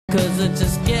'Cause I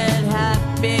just get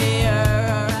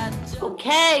happier.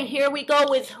 Okay, here we go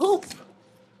with HooP.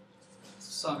 It's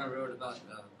a song I wrote about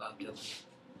Bob Dylan.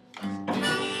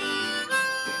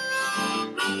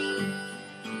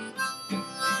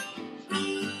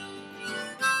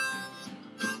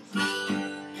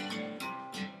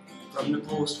 From the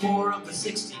post-war of the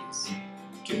 60s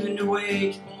to the New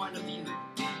Age point of view,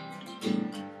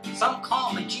 some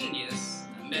call me genius,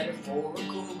 a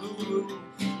metaphorical guru.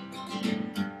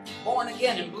 Born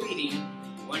again and bleeding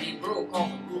when he broke all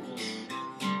the rules.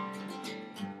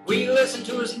 We listen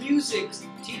to his music,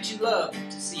 teaching love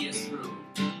to see us through.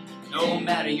 No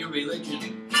matter your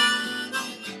religion,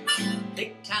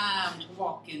 take time to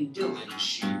walk in Dylan's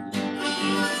shoes.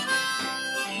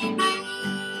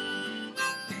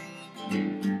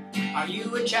 Are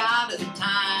you a child of the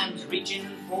times, reaching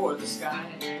for the sky,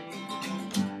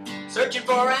 searching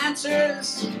for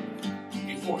answers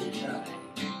before you die?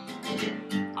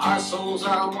 Our souls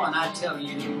are one, I tell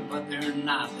you, but they're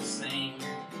not the same.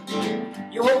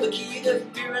 You hold the key to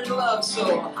fear and love,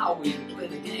 so how will you play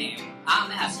the game?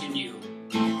 I'm asking you.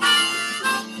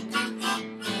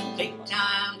 Take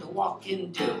time to walk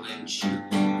in Dylan's shoes.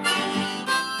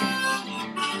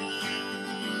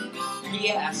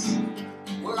 He asks,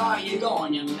 where are you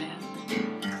going, young man?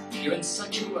 You're in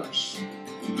such a rush.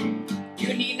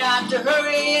 You need not to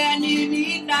hurry and you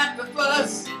need not to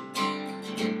fuss.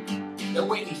 They're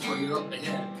waiting for you up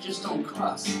ahead. Just don't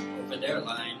cross over their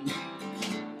line.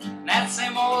 That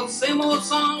same old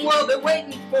song, well, they're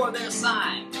waiting for their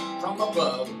sign from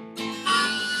above.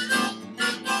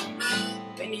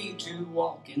 They need to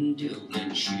walk in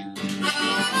Dylan's shoes.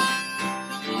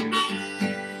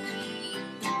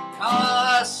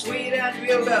 Ah, sweet and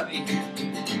real lovey,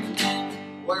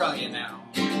 where are you now?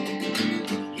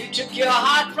 You took your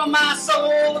heart from my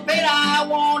soul, the pain I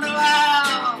won't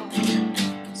allow.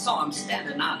 So I'm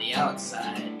standing on the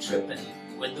outside, tripping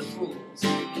with the fools,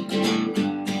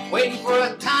 waiting for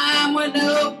a time when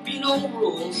there'll be no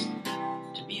rules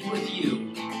to be with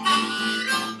you.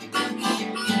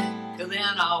 Till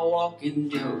then I'll walk in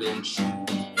Dylan's shoes.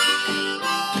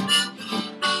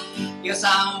 Yes,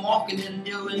 I'm walking in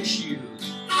Dylan's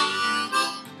shoes.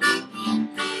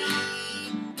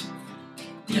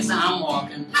 Yes, I'm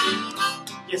walking.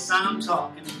 Yes, I'm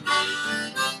talking.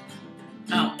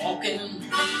 I'm walking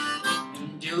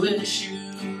in Dylan's shoes.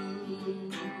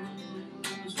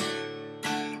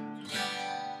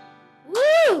 Woo!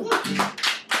 All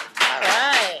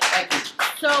right. Thank you.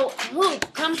 So,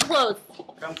 HooP, come close.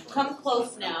 Come close. Come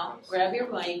close now. Grab your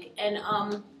mic. And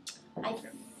I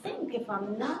think, if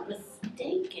I'm not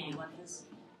mistaken,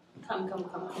 come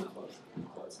close. Come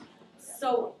close.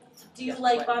 So, do you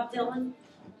like Bob Dylan?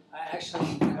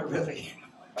 Actually, not really.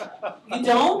 You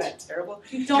don't? Isn't that terrible?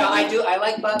 You don't? No, I do. I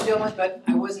like Bob Dylan, but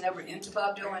I was never into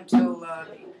Bob Dylan until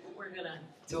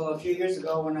till a few years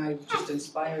ago when I was just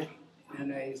inspired,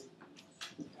 and I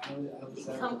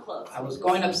Come close. I was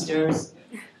going upstairs.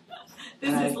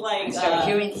 This is like I started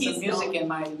hearing some Keystone. music in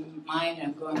my mind, and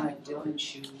I'm going like Dylan's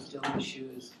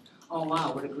shoes. Oh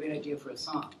wow, what a great idea for a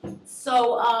song.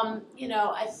 So, I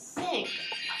think.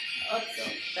 Oh,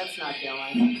 that's not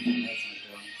Dylan.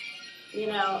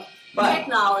 But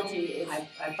Technology is.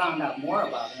 I found out more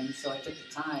about him, so I took the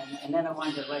time, and then I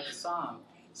wanted to write a song.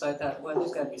 So I thought, well,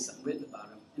 there's got to be something written about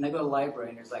him. And I go to the library,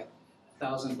 and there's like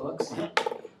 1,000 books.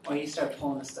 Well, you start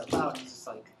pulling this stuff out, and it's just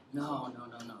like, no.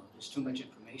 There's too much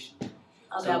information.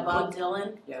 About Bob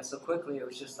Dylan? Yeah, so quickly it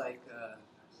was just like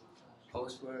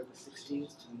post-war of the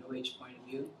 60s to New Age point of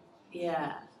view.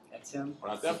 Yeah. That's him.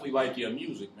 But I definitely like your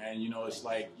music, man. It's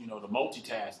like, the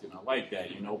multitasking. I like that,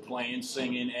 playing,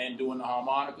 singing, and doing the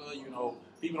harmonica.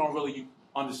 People don't really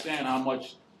understand how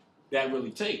much that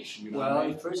really takes, Well, what I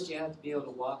mean? first you have to be able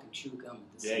to walk and chew gum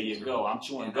at the same time. There you go. I'm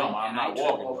chewing gum. I'm I not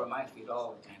trip walking. over my feet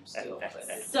all the time still.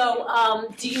 So,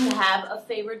 do you have a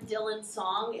favorite Dylan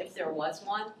song, if there was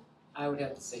one? I would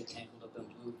have to say Tangled Up in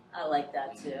Blue. I like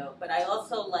that too. But I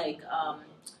also like,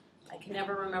 I can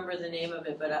never remember the name of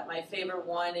it, but my favorite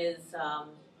one is,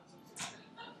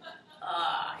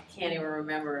 I can't even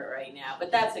remember it right now,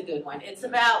 but that's a good one. It's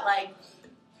about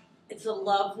it's a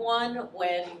loved one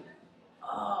when,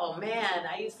 oh man,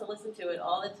 I used to listen to it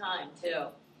all the time too.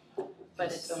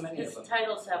 But So many his of them.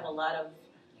 titles have a lot of,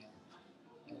 Yeah.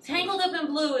 Tangled Up in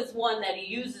Blue is one that he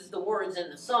uses the words in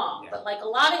the song, Yeah. but a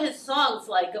lot of his songs,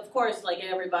 of course,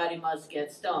 Everybody Must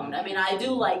Get Stoned. I mean, I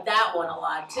do like that one a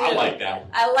lot too. I like that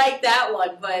one. I like that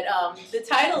one, but the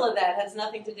title of that has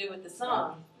nothing to do with the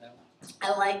song. No.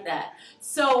 I like that.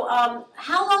 So,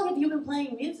 how long have you been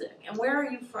playing music, and where are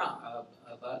you from?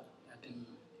 I've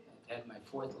had my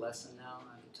 4th lesson now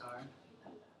on guitar.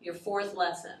 Your 4th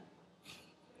lesson.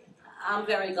 I'm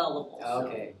very gullible. So.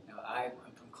 Okay. No, I'm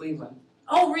from Cleveland.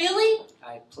 Oh, really?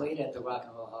 I played at the Rock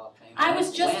and Roll Hall of Fame. I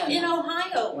was just in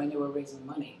Ohio. When they were raising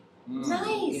money.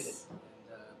 Nice.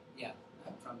 And, yeah,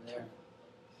 I'm from there.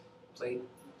 Played.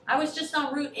 I was just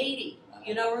on Route 80.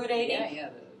 You know Route 80? Yeah.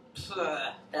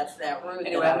 That's that route.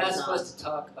 Anyway, I'm not supposed to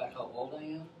talk about how old I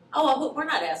am. Oh, well, we're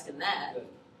not asking that. Good.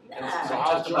 Nah. So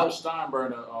how's George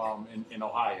Steinbrenner in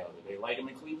Ohio? Do they like him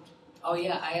in Cleveland? Oh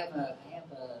yeah, I have an aunt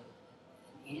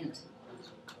who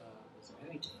was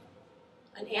married to him.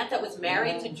 An aunt that was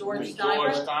married to George George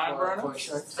Steinbrenner? Steinbrenner? For a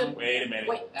short time. Wait a minute.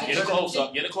 Wait, Get a close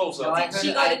up. Get a close No, up. I Did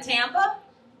she go to Tampa?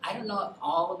 I don't know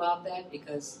all about that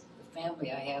because the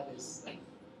family I have is like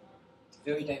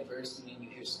very diverse, and then you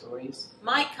hear stories.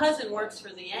 My cousin works for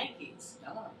the Yankees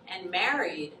Oh. and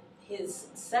married his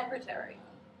secretary.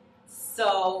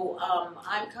 So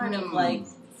I'm kind of like,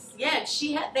 yeah,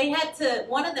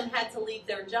 one of them had to leave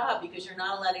their job because you're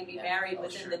not allowed to be married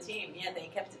within the team. Yeah, they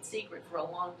kept it secret for a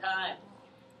long time.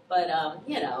 But,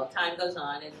 time goes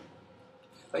on.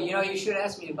 But you should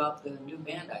ask me about the new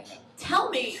band I have. Tell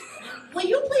me, will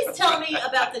you please tell me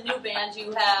about the new band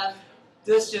you have?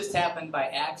 This just happened by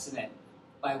accident,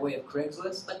 by way of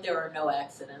Craigslist. But there are no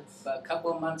accidents. But a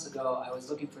couple of months ago, I was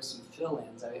looking for some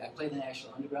fill-ins. I play the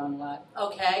National Underground a lot.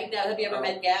 Okay, now have you ever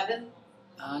met Gavin?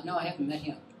 No, I haven't met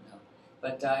him. No,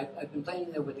 but I've been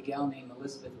playing there with a gal named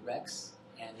Elizabeth Rex,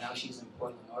 and now she's in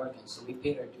Portland, Oregon. So we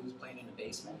paid our dues playing in the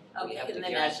basement. Okay, in the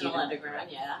National Underground,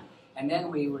 yeah. And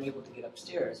then we were able to get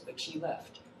upstairs, but she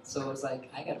left. So it was like,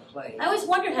 I got to play. I always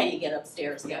wondered how you get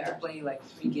upstairs You have to there. play like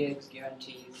 3 gigs,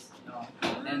 guarantees,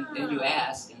 and then you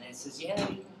ask, and it says, yeah,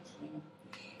 you can.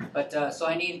 But so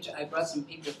I brought some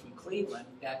people from Cleveland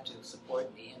back to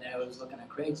support me, and I was looking at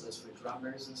Craigslist for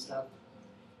drummers and stuff.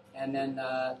 And then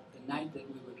the night that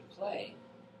we were to play,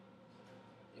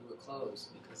 they were closed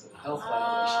because of a health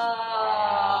violation.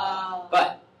 Oh.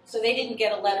 But So they didn't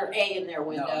get a letter A in their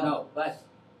window. no, but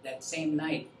that same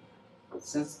night,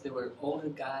 since there were older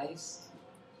guys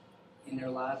in their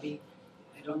lobby,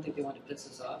 I don't think they wanted to piss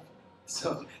us off.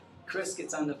 So Chris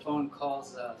gets on the phone,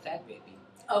 calls Fat Baby,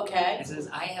 Okay. and says,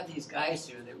 I have these guys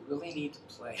here that really need to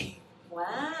play. And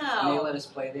they Wow. let us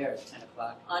play there at 10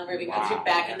 o'clock. On Ruby, because you're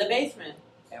back in the basement.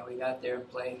 And we got there and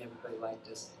played, and everybody liked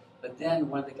us. But then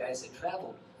one of the guys that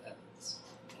traveled, this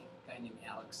guy named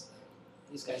Alex,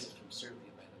 these guys are from Serbia,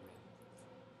 by the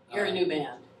way. You're a new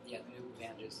band. Yeah, the new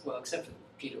band is, well, except for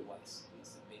Peter Weiss, he's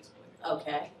the bass player.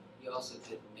 Okay. He also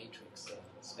did Matrix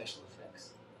special effects.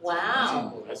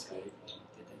 Wow. That's good.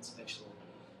 Did that special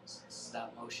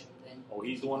stop motion thing. Oh,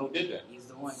 he's the one who did that. He's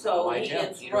the one. So Like he him.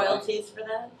 gets Peter royalties for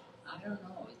that? I don't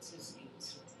know. It's his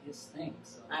thing.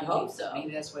 So I maybe, hope so.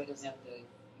 Maybe that's why he doesn't have to. He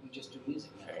can just do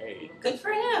music now. Hey. Good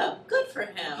for him. Good for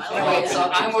him. I like Anyway, that. so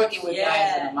I'm working with guys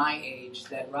Yeah. that are my age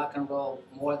that rock and roll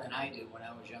more than I did when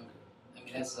I was younger. I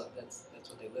mean, that's what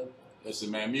they live for.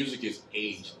 Listen, man, music is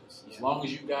ageless. As Yeah. long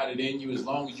as you got it in you, as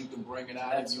long as you can bring it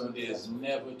out That's of you, what- there's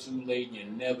never too late and you're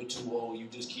never too old. You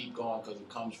just keep going because it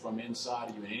comes from inside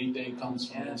of you, and anything comes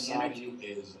from Yeah, the inside of energy. you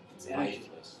is It's energy.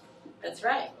 lifeless. That's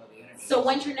right. Oh, the energy. So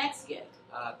when's your next gig?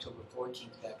 October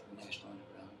 14th back at the National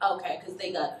Underground. Okay, because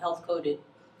they got health coded.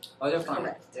 Oh, they're fine.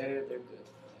 Correct. They're good.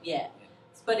 Yeah.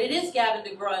 But it is Gavin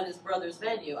DeGraw and his brother's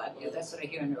venue, I Yeah, believe. that's what I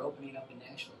hear, and they're opening up in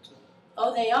Nashville too.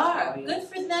 Oh, they are. Oh, yeah. Good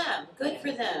for them. Good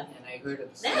for them. And I heard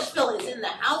of Nashville is in the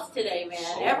house today, man.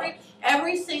 So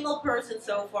Every single person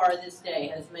so far this day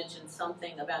has mentioned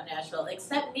something about Nashville,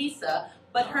 except Nisa,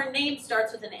 but her name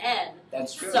starts with an N.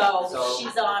 That's true. So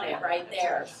she's on it right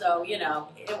there. So,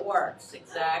 it works.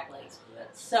 Exactly.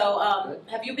 So,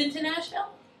 have you been to Nashville?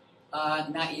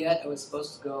 Not yet. I was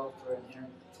supposed to go for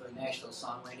a Nashville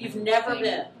songwriting. You've never thing.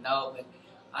 been? No, but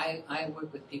I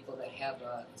work with people that have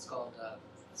it's called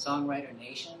Songwriter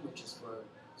Nation, which is for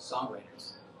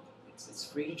songwriters. It's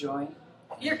free to join.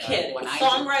 You're kidding. when I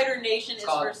Songwriter Nation is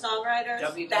called for songwriters?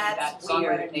 That's www.songwriter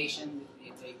weird. Nation.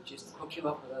 They just hook you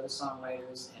up with other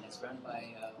songwriters, and it's run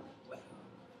by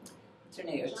what's her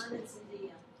name?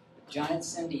 John and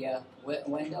Cynthia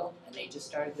Wendell, and they just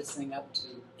started this thing up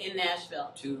In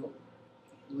Nashville. to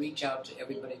reach out to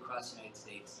everybody across the United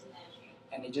States.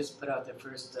 And they just put out their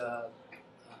first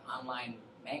online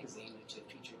magazine, which had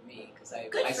featured me, because I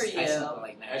Good for I you. sung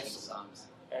like 19 Excellent. songs.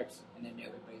 Excellent. And then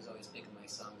everybody's always picking my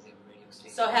songs. They have a radio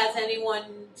station. So has anyone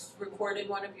recorded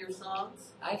one of your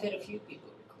songs? I've had a few people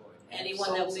record.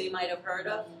 Anyone that we might have heard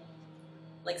of?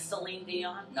 Like Celine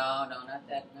Dion? No, not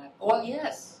that. Oh,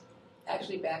 yes.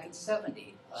 Actually, back in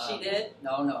 70. She did?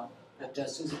 No. But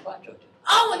Susie Quattro did.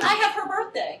 Oh, and I have her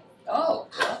birthday. Oh,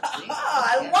 well, see?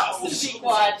 I Yeah. love Susie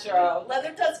Quattro.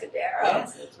 Leather Tuscadero.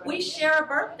 Yes, that's right. We share a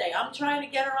birthday. I'm trying to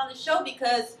get her on the show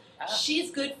because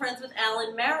She's good friends with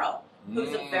Alan Merrill, who's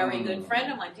a very good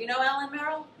friend of mine. Do you know Alan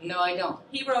Merrill? No, I don't.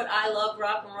 He wrote "I Love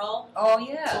Rock and Roll." Oh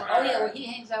yeah. Oh yeah. Well, he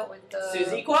hangs out with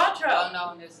Susie Quattro. Oh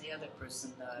no, there's the other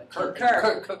person. Kirk.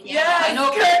 Yeah, I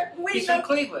know Kirk. He's from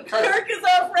Cleveland. Kirk is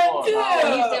our friend too. He's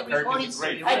at Kirk recording is a great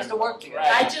studio. friend. I used to work together.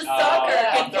 I just saw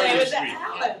Kirk and play 30th with Street.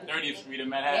 Alan. 30th Street in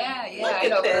Manhattan. Yeah, Look I at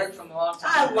know this. Kirk from a long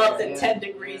time. I love the Yeah. 10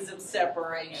 degrees of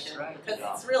separation. That's right. Because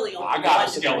it's really only I got a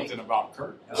 1 degree. skeleton about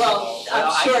Kirk. Well,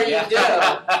 I'm sure you do.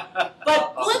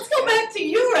 But let's go back to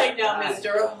you right now,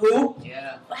 Mr. Hoop.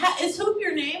 Yeah, Is Hoop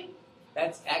your name?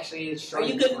 that's actually it's Are short.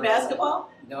 you good in for, basketball?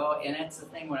 No, and that's the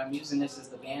thing when I'm using this as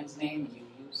the band's name.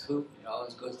 You use Hoop, it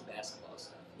always goes to basketball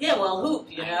stuff. Yeah, well, Hoop,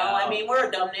 you I know. know. I mean, we're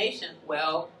a dumb nation.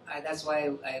 Well, that's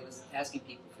why I was asking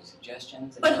people for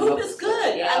suggestions. and But come Hoop up with is stuff.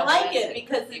 good. Yeah, I like that's it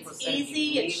because People it's say easy,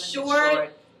 you it's leave it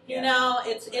short. You Yeah. know,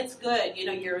 it's good. You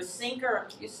know, you're a sinker.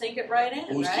 You sink it right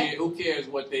in, right? Who cares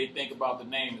what they think about the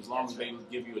name as long as they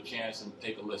give you a chance and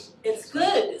take a listen? It's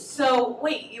good. So,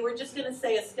 wait, you were just going to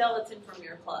say a skeleton from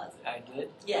your closet. I did.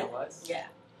 Yeah. I was. Yeah.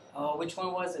 Oh, which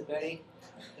one was it, Betty?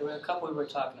 There were a couple we were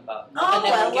talking about. Oh,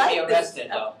 Nothing that I would get me like this.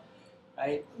 arrested, though.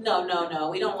 Right? No,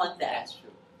 we don't want that. That's true.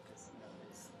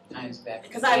 There's times back.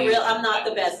 Because I'm not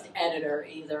the best editor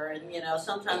either, and you know,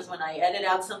 sometimes when I edit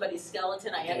out somebody's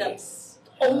skeleton, I end up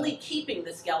only keeping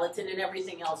the skeleton and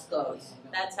everything else goes.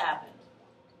 That's happened.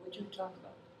 What'd you talk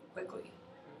about? Quickly.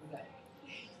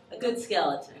 A good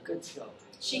skeleton. A good skeleton.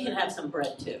 She can have some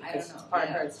bread too, I because don't know. part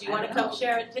Yeah. hurts. Do you I want to don't come know.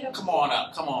 share it too? Come on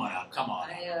up. I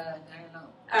don't know.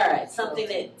 All right, something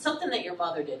that your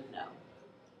mother didn't know.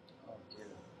 Oh dear.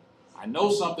 I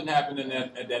know something happened in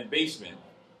that basement.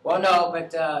 Well, no,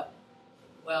 but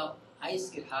well, I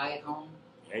used to get high at home,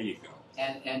 There you go.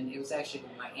 and it was actually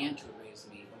my aunt who raised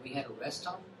me. We had a rest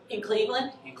home In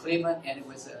Cleveland? in Cleveland, and it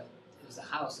was a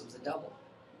house. It was a double,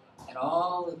 and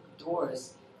all the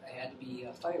doors had to be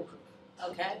fireproof.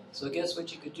 Okay. So guess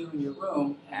what you could do in your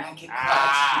room and not get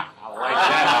caught? I like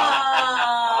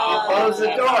that. You Ah. close the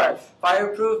door.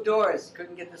 Fireproof doors.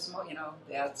 Couldn't get the smoke, you know.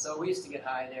 Yeah, so we used to get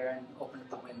high there and open up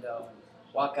the window and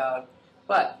walk out.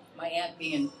 But my aunt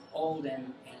being old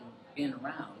and being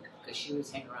around, because she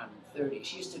was hanging around in the 30s,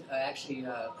 she used to actually...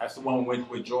 That's the one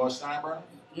with George Steinbrenner?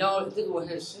 no, it was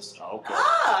her sister. Okay.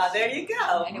 Ah, there you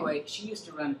go. Anyway, she used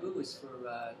to run booze for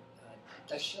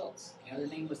Dutch Schultz. And her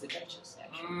name was the Duchess,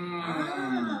 actually.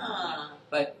 Ah.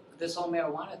 But this whole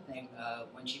marijuana thing,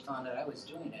 when she found out I was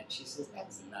doing it, she says,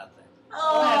 that's nothing.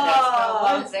 Oh.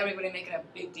 What is everybody making a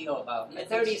big deal about? In the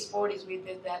 30s, 40s, we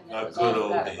did that, and A it was good all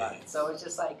old that days. about it. So it's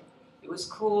just like, it was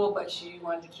cool, but she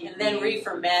wanted to keep And then me-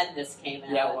 Reefer Madness came out.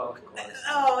 Yeah, well, of course.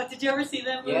 Oh, did you ever see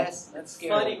that movie? Yes, that's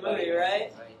scary. Funny movie,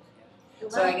 right? Right, yeah.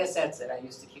 So I guess that's it. I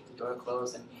used to keep the door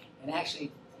closed and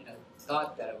actually, you know,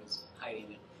 thought that I was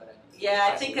hiding it. But Yeah,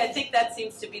 I think that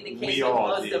seems to be the case We with all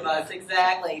most did. of us.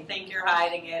 Exactly. Think you're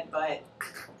hiding it, but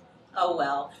oh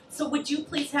well. So would you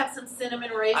please have some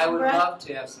cinnamon raisin I would bread? love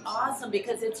to have some. Awesome,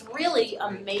 because it's really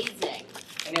amazing.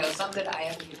 And you know, something I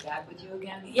have to get back with you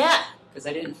again Yeah. because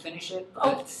I didn't finish it.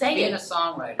 Oh, But say being it. a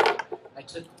songwriter, I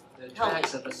took the Tell me.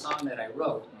 tracks of the song that I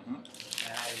wrote, Mhm.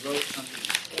 and I wrote something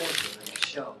for her in the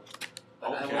show.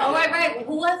 But I Okay. wanted- Oh, right.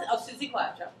 Who was it? Oh, Susie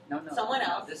Quattro. No, Someone no,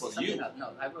 else. This For is something you. else. No,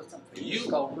 I wrote something for You. It's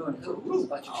called ReW WhO. It's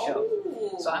about your show.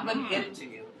 Oh. So I'm going to get it to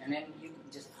you, and then you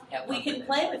can just have We fun can with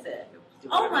play it. with it. Do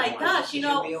Oh whatever my you want. gosh, you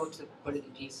know- You'll be able to put it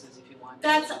in pieces if you want.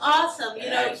 That's awesome. You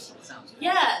know, Excellent. Sounds good.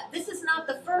 yeah, this is not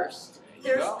the first.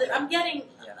 There you go. I'm getting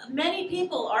Yeah. many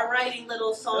people are writing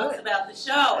little songs Good. about the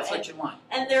show, That's what you want.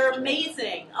 and they're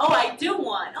amazing. Oh, I do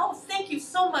want. Oh, thank you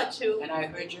so much, Hoop. And I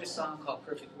heard your song called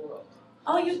Perfect World.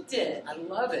 Oh, you did. I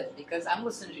love it because I'm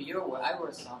listening to your work. I wrote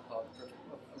a song called Perfect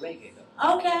World, a reggae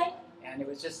though. Okay. And it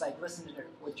was just like listening to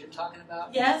what you're talking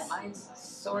about. Yes. Mine's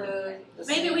sort of the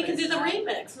Maybe same, we but can do it's the not.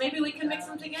 remix. Maybe we can mix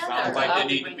them together. Sounds like I'll there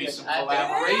be need to bringing be it. some I-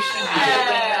 collaboration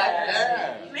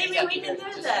Yeah. here. Maybe Just we have can to do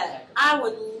just that. have to- I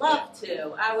would love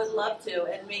to. I would love to.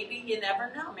 And maybe you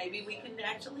never know. Maybe we can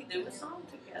actually do a song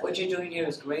together. What you're doing here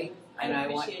is great, I and I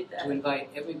want appreciate that. to invite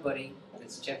everybody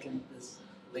that's checking this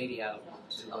lady out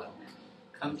to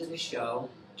come to the show,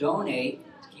 donate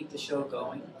to keep the show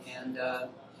going, and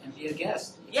be a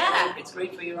guest. It's Yeah. great. It's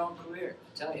great for your own career,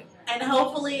 I tell you. And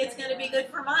hopefully it's going to be good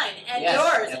for mine and Yes,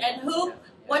 yours. yep, And Hoop, yep,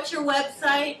 yep. what's your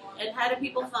website and how do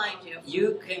people find you?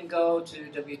 You can go to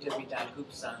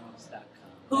www.hoopsongs.com.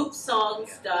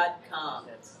 Hoopsongs.com.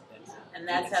 That's And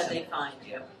that's how they find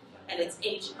you. Yep. And it's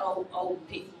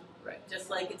HOOP, Right. just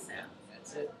like it sounds.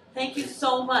 That's it. Thank you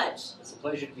so much. It's a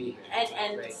pleasure to be here.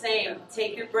 And Great. same,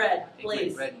 take your bread, Take my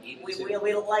please. bread and eat it We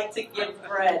too. like to give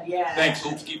bread, yeah. Thanks,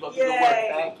 Hoops. Keep up the good Yay.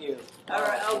 work. Thank you. All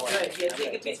right, oh boy. good, yeah, I'm take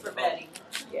gonna a piece for both. Betty.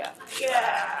 Yeah.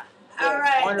 Yeah. All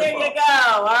right, Wonderful. there you go.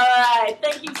 All right,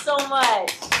 thank you so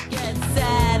much.